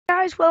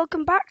guys,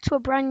 welcome back to a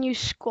brand new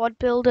squad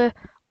builder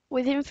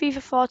within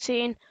FIFA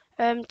 14.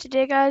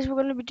 Today guys, we're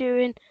going to be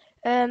doing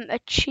a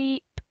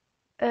cheap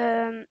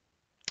Liga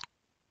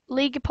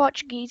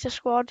Portugesa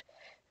squad.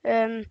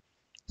 So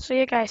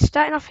yeah guys,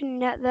 starting off in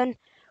net then,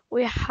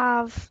 we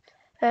have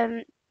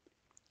a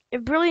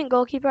brilliant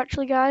goalkeeper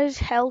actually guys,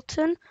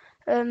 Helton.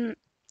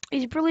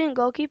 He's a brilliant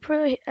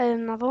goalkeeper.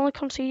 I've only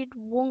conceded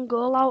one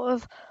goal out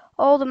of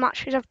all the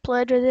matches I've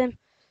played with him.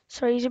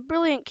 So he's a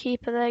brilliant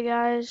keeper there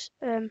guys.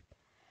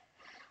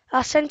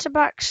 Our centre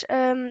backs,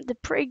 they're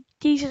pretty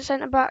decent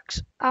centre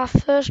backs. Our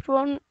first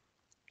one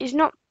is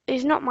not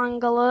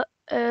Mangala.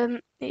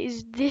 It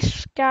is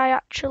this guy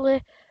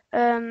actually.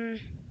 Um,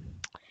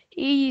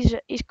 he's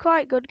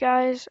quite good,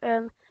 guys.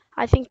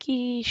 I think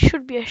he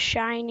should be a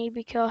shiny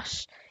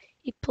because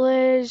he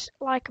plays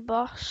like a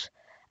boss.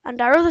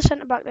 And our other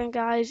centre back then,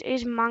 guys,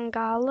 is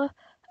Mangala.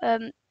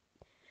 Um,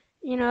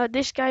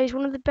 this guy is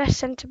one of the best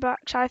centre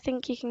backs I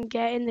think you can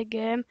get in the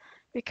game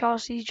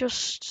because he's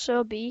just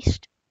so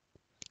beast.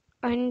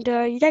 And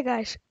yeah,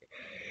 guys.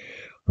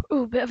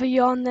 Ooh, bit of a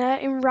yawn there.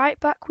 In right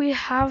back, we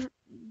have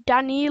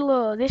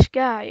Danilo. This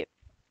guy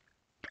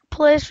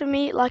plays for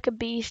me like a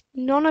beast.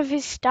 None of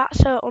his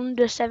stats are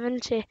under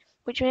 70,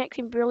 which makes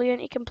him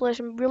brilliant. He can play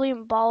some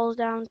brilliant balls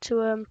down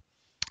to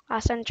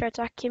our centre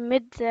attacking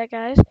mid there,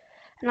 guys.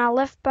 And our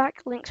left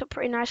back links up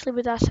pretty nicely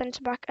with our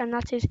centre back, and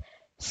that is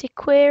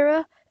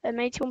Siqueira.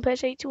 81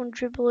 pace, 81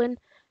 dribbling.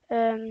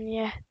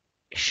 Yeah,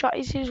 shot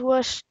is his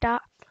worst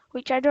stat,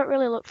 which I don't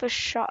really look for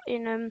shot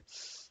in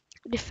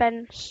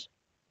defence.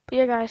 But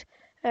yeah, guys,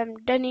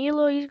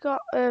 Danilo, he's got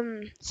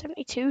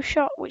 72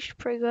 shot, which is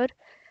pretty good.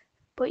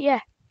 But yeah,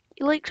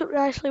 he links up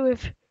nicely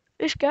with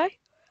this guy.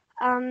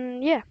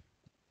 And yeah,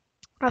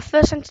 our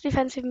first centre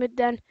defensive mid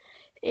then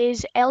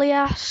is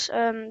Elias.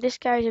 This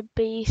guy's a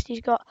beast.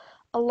 He's got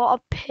a lot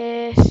of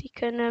pace. He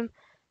can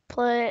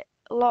play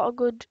a lot of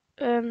good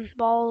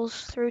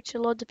balls through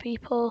to loads of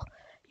people.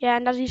 Yeah,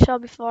 and as you saw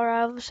before,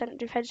 our other centre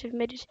defensive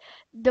mid is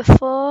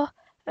Defoe,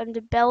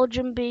 the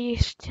Belgian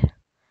beast.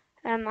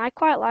 I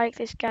quite like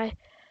this guy,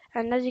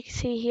 and as you can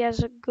see, he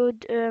has a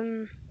good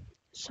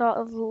sort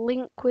of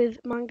link with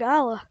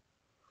Mangala.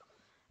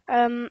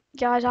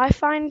 Guys, I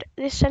find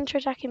this centre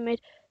attacking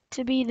mid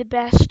to be the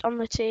best on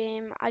the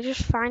team. I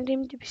just find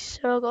him to be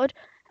so good.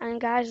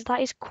 And guys, that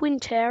is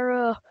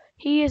Quintero.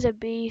 He is a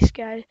beast,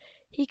 guys.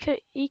 He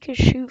could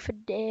shoot for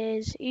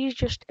days. He's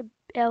just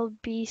a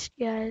beast,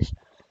 guys.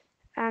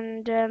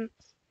 And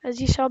as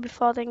you saw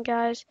before, then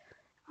guys,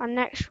 our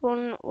next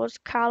one was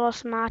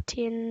Carlos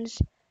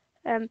Martins.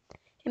 It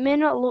may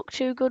not look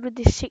too good with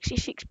this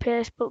 66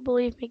 pace, but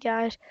believe me,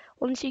 guys,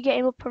 once you get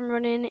him up and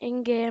running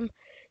in game,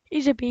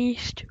 he's a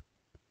beast.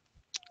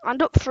 And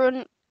up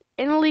front,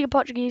 in the Liga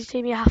Portuguese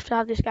team, you have to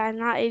have this guy, and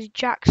that is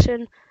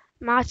Jackson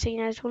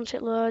Martinez. Once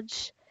it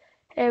loads,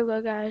 here we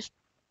go, guys.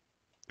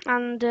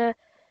 And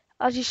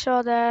as you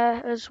saw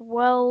there as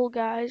well,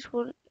 guys,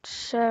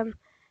 once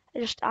I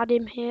just add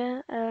him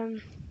here,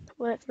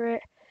 wait for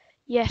it.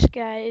 Yes,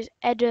 guys,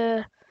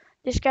 Eder.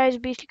 This guy's a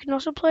beast. You can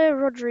also play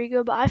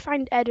Rodrigo, but I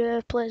find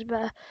Eder plays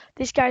better.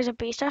 This guy's a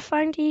beast. I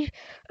find he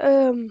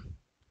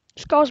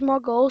scores more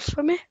goals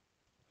for me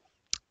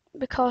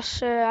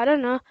because I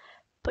don't know,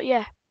 but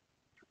yeah,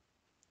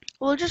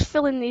 we'll just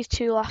fill in these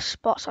two last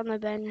spots on the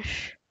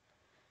bench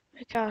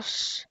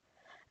because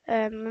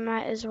we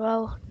might as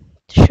well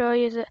to show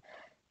you that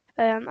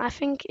I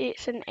think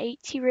it's an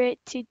 80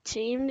 rated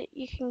team that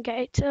you can get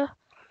it to.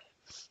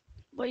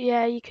 But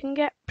yeah, you can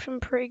get some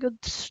pretty good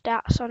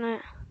stats on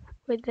it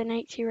with an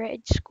 80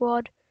 rated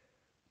squad.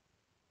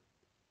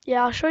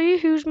 Yeah, I'll show you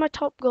who's my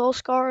top goal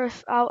scorer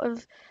out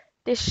of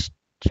this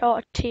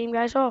sort of team,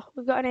 guys. Oh,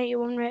 we've got an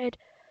 81 rated.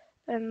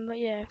 But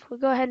yeah, we'll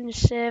go ahead and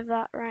save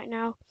that right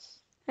now.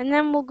 And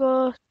then we'll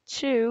go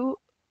to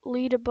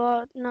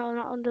leaderboard. No,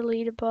 not under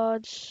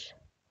leaderboards.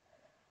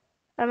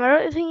 I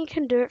don't think you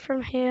can do it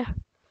from here.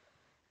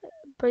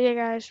 But yeah,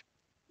 guys,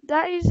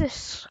 that is the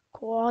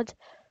squad.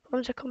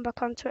 Once I come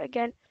back onto it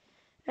again,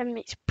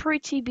 it's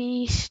pretty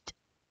beast.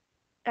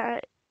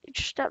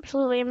 Just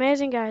absolutely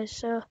amazing, guys.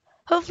 So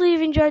hopefully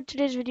you've enjoyed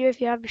today's video.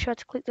 If you have, be sure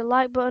to click the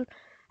like button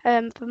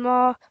for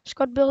more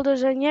squad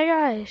builders. And yeah,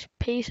 guys,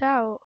 peace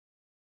out.